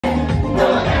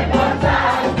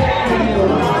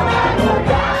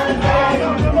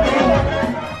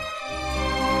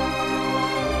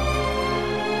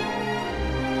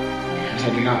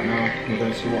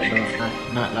see what the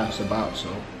nightlife's about, so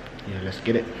yeah, let's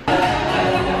get it.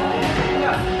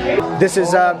 This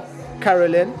is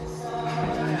Carolyn.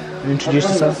 Introduce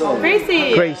yourself.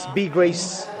 Gracie. Grace. Be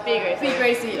Grace. Be Gracie. Be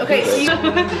Gracie. Okay.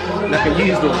 Like a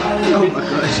used one. Oh my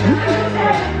gosh.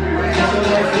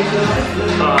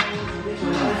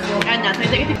 And now, can I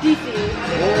take it to DC?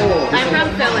 Oh. I'm from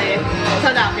Philly,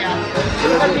 Philadelphia.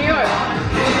 From New York.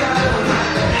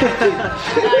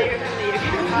 You're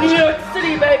from New York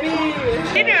City, baby.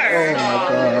 Dinner. Oh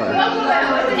my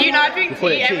god. Do you not drink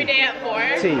tea every day at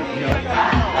 4? Tea, no.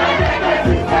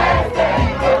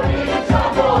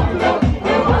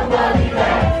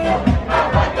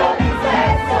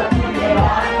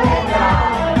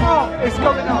 Oh, it's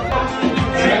coming up.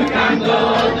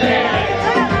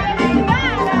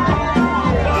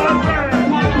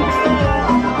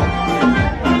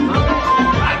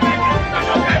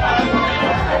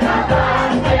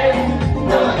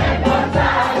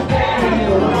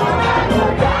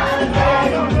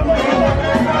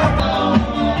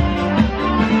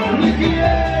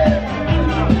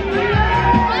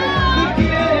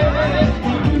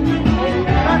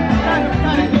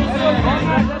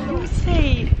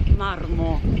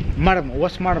 Marmo,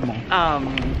 what's Marmo?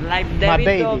 Like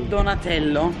David or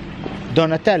Donatello.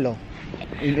 Donatello?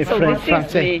 In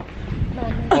French.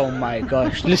 Oh my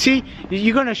gosh. You see,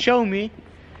 you're gonna show me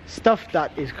stuff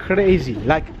that is crazy.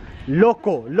 Like,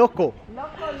 loco. You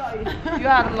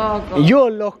are loco. You're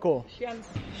loco.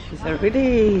 She's a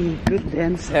really good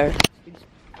dancer.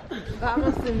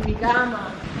 Vamos en mi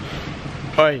cama.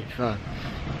 Oi, fam.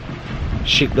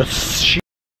 Shake the shit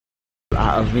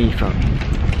out of me, fam.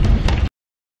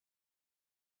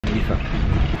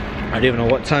 I don't even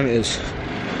know what time it is.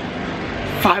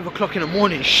 5 o'clock in the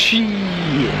morning. Shit.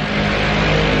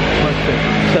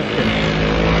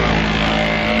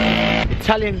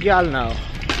 Italian girl now.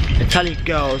 Italian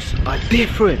girls are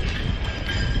different.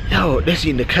 Yo, they're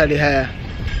seeing the curly hair.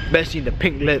 They're seeing the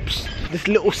pink lips. This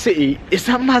little city is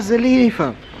a Mazzolini,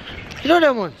 fam. You know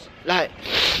them ones? Like,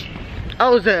 I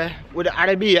was there with the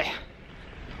Arabiya.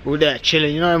 We were there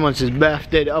chilling, you know, everyone's his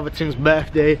birthday, the other thing's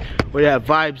birthday. We there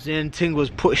vibes in, Ting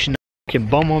was pushing a fucking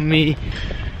bomb on me.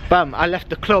 Bam, I left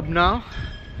the club now.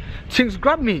 Ting's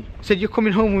grabbed me, said, you're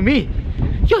coming home with me.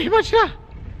 Yo, imagine that.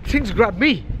 Ting's grabbed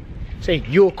me, saying,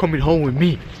 you're coming home with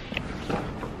me.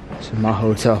 It's in my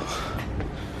hotel.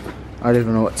 I don't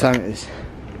even know what time it is.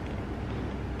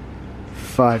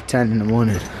 5:10 in the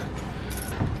morning.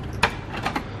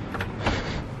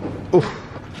 Oof.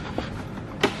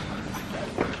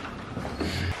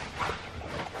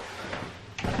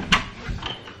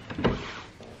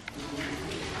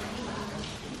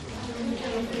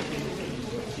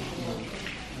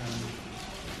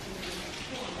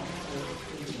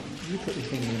 You put the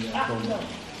thing in the phone.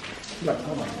 Look,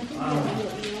 hold on.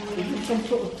 Is it some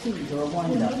sort of tease or a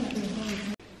wind up?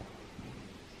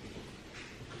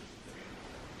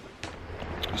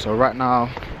 So right now,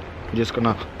 we're just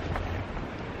gonna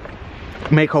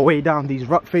make our way down these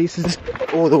rock faces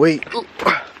all the way,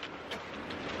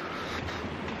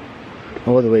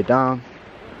 all the way down.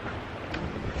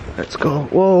 Let's go.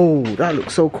 Whoa, that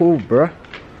looks so cool, bruh.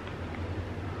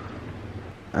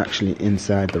 Actually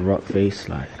inside the rock face,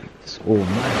 like, it's all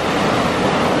mad.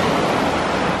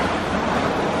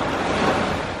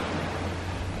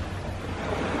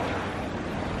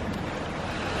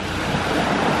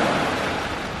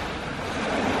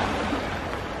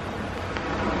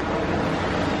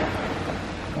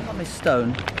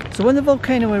 Stone. So when the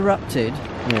volcano erupted,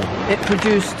 it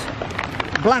produced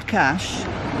black ash,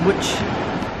 which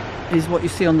is what you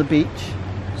see on the beach.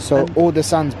 So all the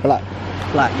sand's black.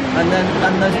 Black,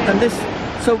 and this.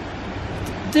 So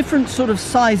different sort of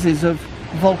sizes of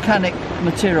volcanic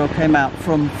material came out,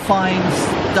 from fines,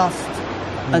 dust,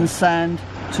 and sand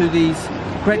to these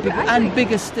great big and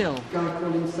bigger still.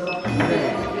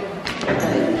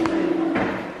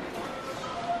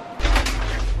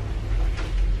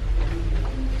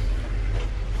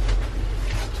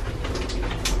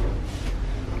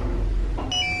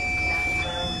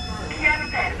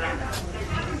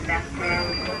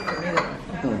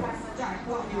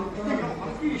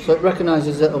 So it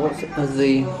recognises it as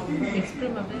the...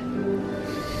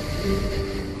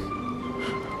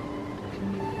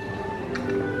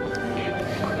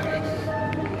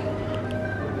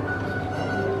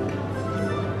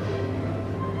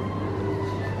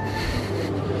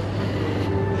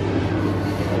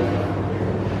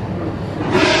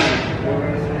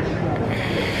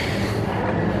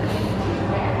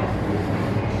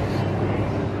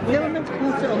 They were meant to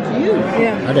pass it on to you.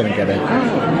 Yeah. I didn't get it.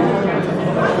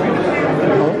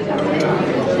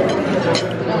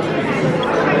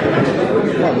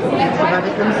 had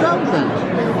it themselves then.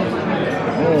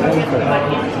 Oh, wonderful.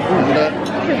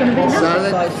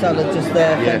 Salad. Size salad just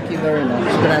there. Yeah. Thank you very much.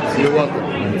 Grazie. You're welcome.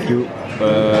 Thank you.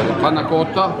 Panna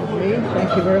cotta.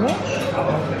 Thank you very much.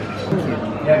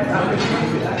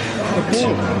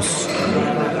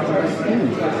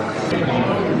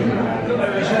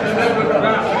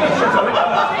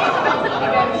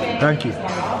 Thank you.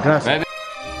 Gracias.